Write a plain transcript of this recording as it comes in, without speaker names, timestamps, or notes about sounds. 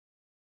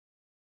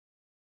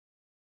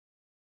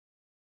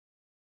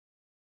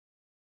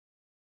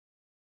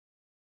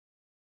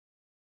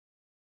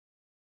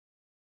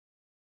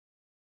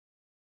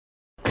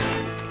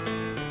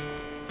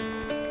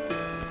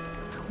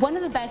One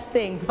of the best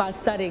things about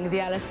studying the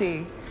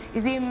LSE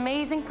is the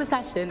amazing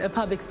procession of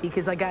public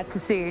speakers I get to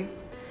see.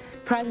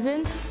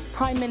 Presidents,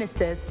 prime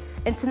ministers,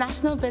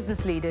 international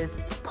business leaders,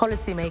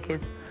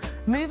 policymakers,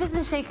 movers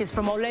and shakers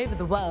from all over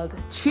the world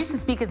choose to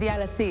speak at the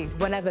LSE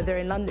whenever they're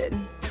in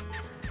London.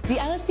 The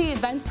LSE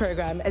events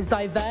program is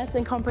diverse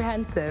and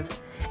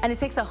comprehensive, and it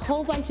takes a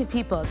whole bunch of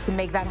people to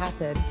make that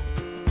happen.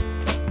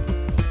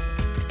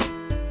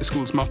 The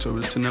school's motto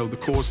is to know the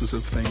causes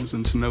of things,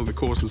 and to know the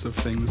causes of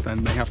things,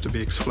 then they have to be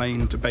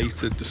explained,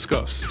 debated,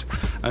 discussed.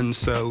 And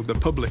so the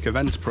public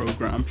events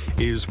programme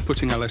is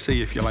putting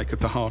LSE, if you like, at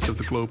the heart of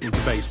the global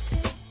debate.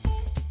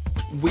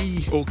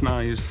 We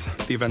organise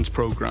the events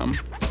programme,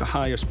 the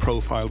highest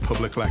profile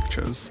public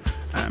lectures,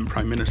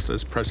 prime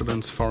ministers,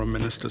 presidents, foreign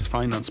ministers,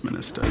 finance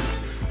ministers.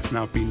 And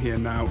I've been here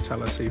now at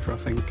LSE for, I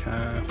think,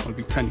 it'll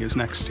be 10 years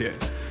next year.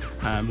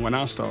 When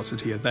I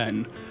started here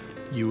then,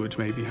 you would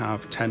maybe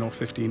have 10 or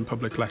 15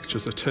 public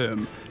lectures a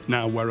term.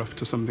 Now we're up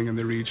to something in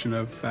the region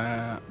of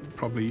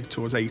probably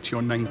towards 80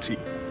 or 90.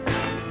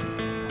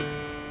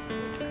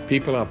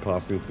 People are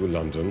passing through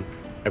London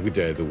every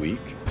day of the week.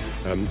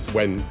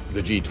 When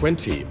the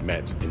G20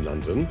 met in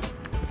London,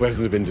 the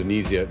President of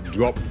Indonesia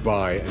dropped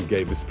by and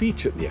gave a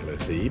speech at the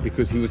LSE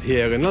because he was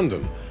here in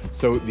London.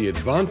 So the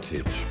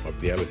advantage of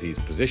the LSE's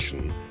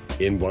position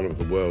in one of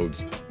the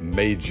world's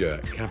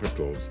major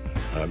capitals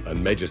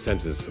and major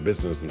centres for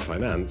business and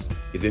finance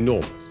is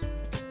enormous.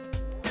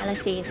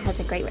 LSE has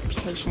a great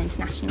reputation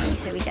internationally,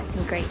 so we get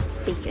some great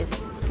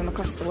speakers from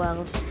across the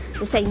world.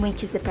 The same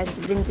week as the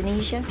President of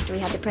Indonesia, we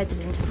had the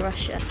President of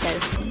Russia,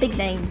 so big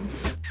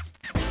names.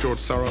 George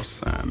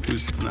Soros,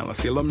 who's an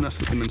LSE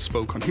alumnus, came and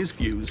spoke on his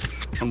views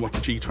on what the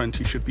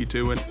G20 should be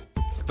doing.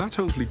 That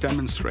hopefully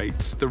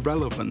demonstrates the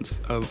relevance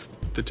of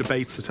the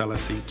debates at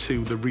LSE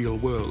to the real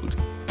world.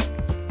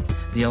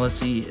 The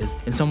LSE is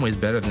in some ways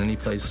better than any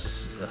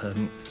place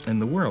in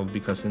the world,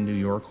 because in New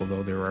York,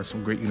 although there are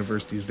some great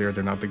universities there,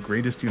 they're not the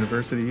greatest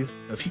universities.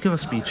 If you give a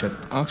speech at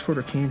Oxford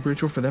or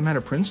Cambridge, or for that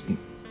matter Princeton,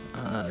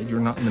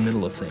 you're not in the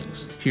middle of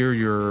things. Here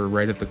you're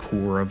right at the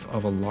core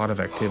of a lot of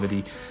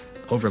activity,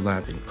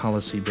 overlapping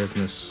policy,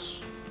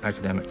 business,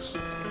 academics.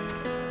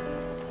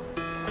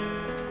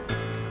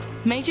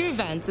 Major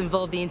events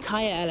involve the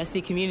entire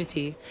LSE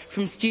community,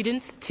 from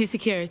students to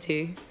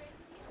security.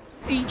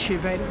 Each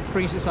event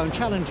brings its own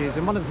challenges,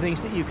 and one of the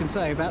things that you can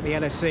say about the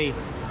LSE,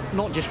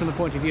 not just from the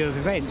point of view of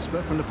events,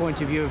 but from the point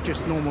of view of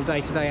just normal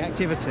day-to-day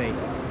activity,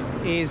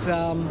 is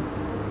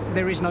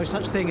there is no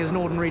such thing as an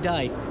ordinary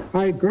day.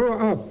 I grew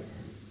up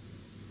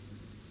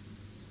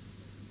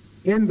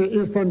in the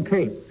Eastern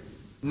Cape.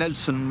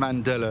 Nelson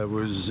Mandela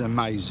was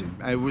amazing.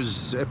 It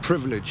was a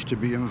privilege to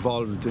be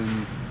involved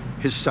in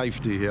his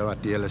safety here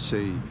at the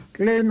LSE.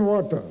 Clean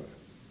water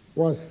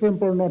was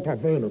simply not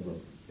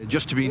available.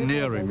 Just to be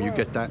near him, you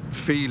get that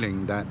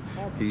feeling that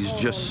he's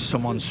just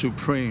someone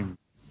supreme.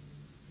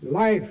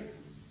 Life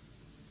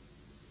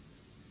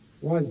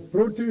was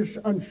brutish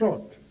and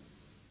short.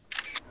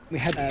 We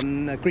had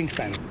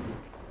Greenspan.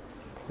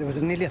 There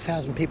was nearly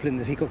 1,000 people in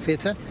the Peacock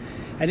Theatre,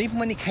 and even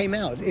when he came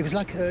out, it was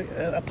like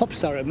a pop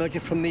star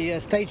emerging from the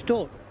stage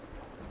door.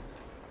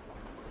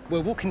 We're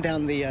walking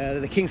down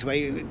the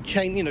Kingsway,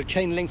 chain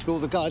linked with all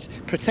the guards,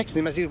 protecting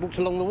him as he walked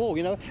along the wall,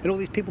 and all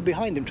these people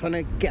behind him trying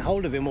to get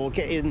hold of him or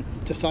get in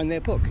to sign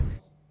their book.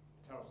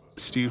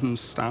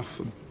 Students,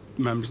 staff,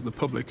 members of the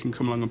public can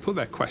come along and put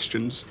their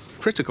questions,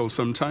 critical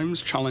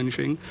sometimes,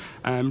 challenging,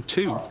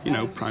 to,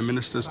 prime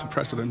ministers, to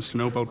presidents, to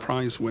Nobel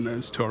Prize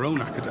winners, to our own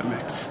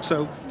academics.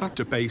 So that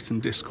debate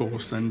and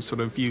discourse and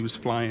sort of views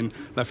flying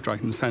left, right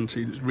and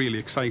centre is really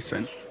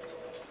exciting.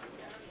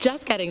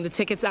 Just getting the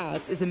tickets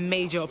out is a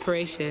major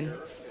operation.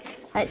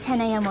 At 10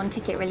 a.m. on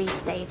ticket release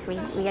days, we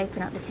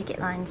open up the ticket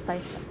lines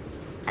both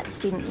at the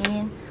Student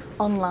Union,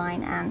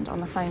 online and on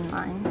the phone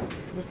lines.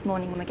 This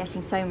morning we're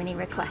getting so many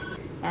requests.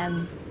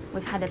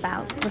 We've had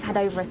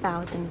over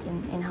 1,000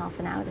 in half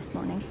an hour this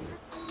morning.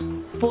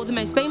 For the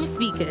most famous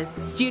speakers,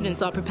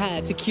 students are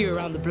prepared to queue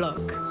around the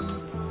block.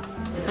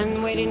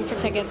 I'm waiting for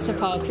tickets to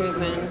Paul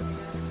Krugman.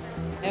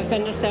 I've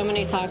been to so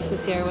many talks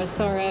this year with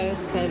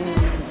Soros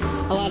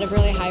and a lot of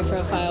really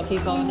high-profile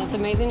people, and it's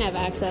amazing to have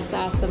access to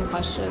ask them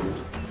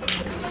questions.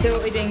 So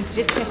what we're doing is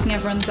just checking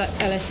everyone's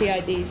LSE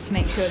IDs to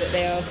make sure that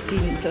they are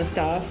students or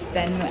staff.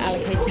 Then we're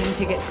allocating them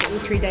tickets for all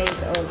 3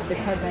 days of the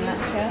Krugman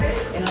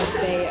lecture, unless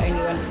they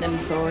only want them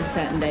for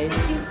certain days.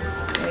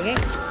 There we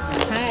go.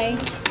 Hi.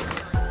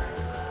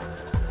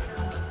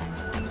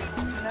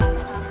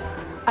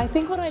 I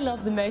think what I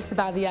love the most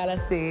about the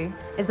LSE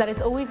is that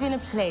it's always been a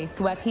place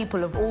where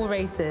people of all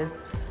races,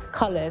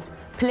 colours,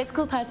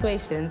 political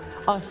persuasions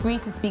are free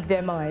to speak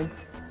their minds.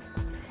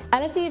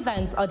 LSE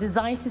events are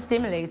designed to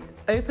stimulate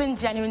open,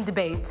 genuine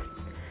debate,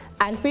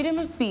 and freedom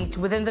of speech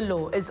within the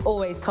law is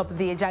always top of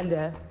the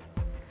agenda.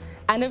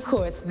 And of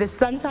course, this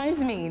sometimes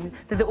means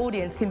that the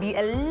audience can be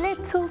a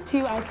little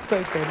too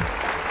outspoken.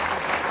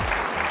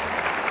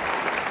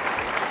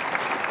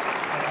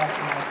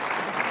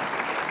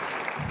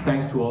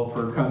 Thanks to all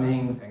for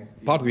coming. Thanks.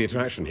 Part of the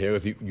attraction here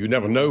is you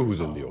never know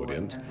who's in the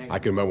audience. I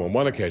can remember on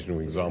one occasion,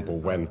 for example,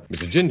 when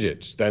Mr.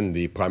 Djindjic, then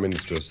the Prime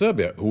Minister of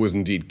Serbia, who was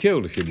indeed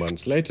killed a few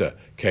months later,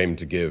 came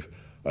to give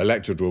a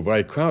lecture to a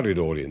very crowded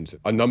audience.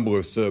 A number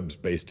of Serbs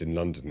based in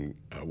London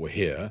were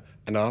here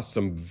and asked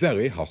some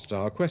very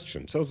hostile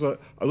questions. So it was a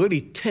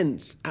really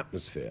tense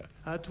atmosphere.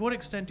 To what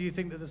extent do you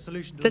think that the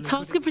solution to the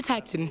task of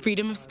protecting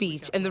freedom of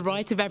speech and the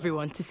right of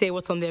everyone to say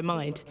what's on their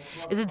mind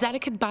is a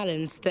delicate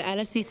balance that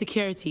LSE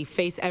security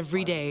face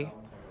every day?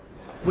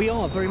 We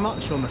are very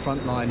much on the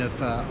front line of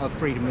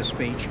freedom of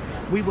speech.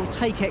 We will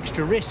take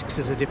extra risks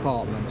as a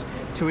department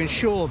to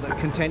ensure that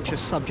contentious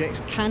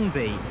subjects can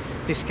be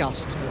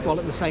discussed, while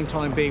at the same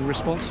time being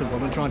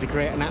responsible and trying to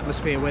create an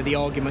atmosphere where the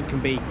argument can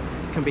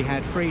be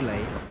had freely.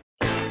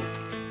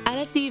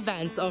 LSE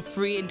events are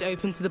free and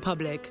open to the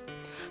public.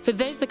 For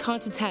those that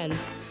can't attend,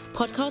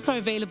 podcasts are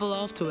available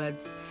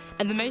afterwards,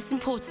 and the most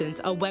important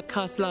are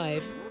webcasts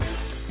live.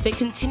 They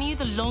continue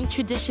the long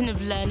tradition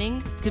of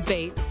learning,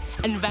 debate,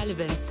 and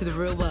relevance to the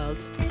real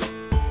world.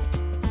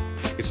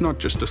 It's not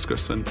just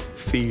discussing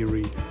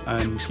theory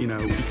and,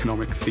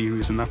 economic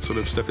theories and that sort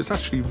of stuff. It's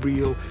actually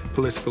real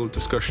political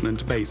discussion and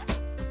debate.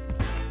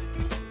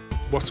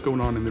 What's going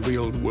on in the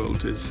real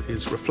world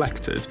is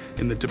reflected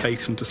in the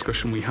debate and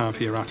discussion we have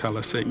here at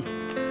LSE.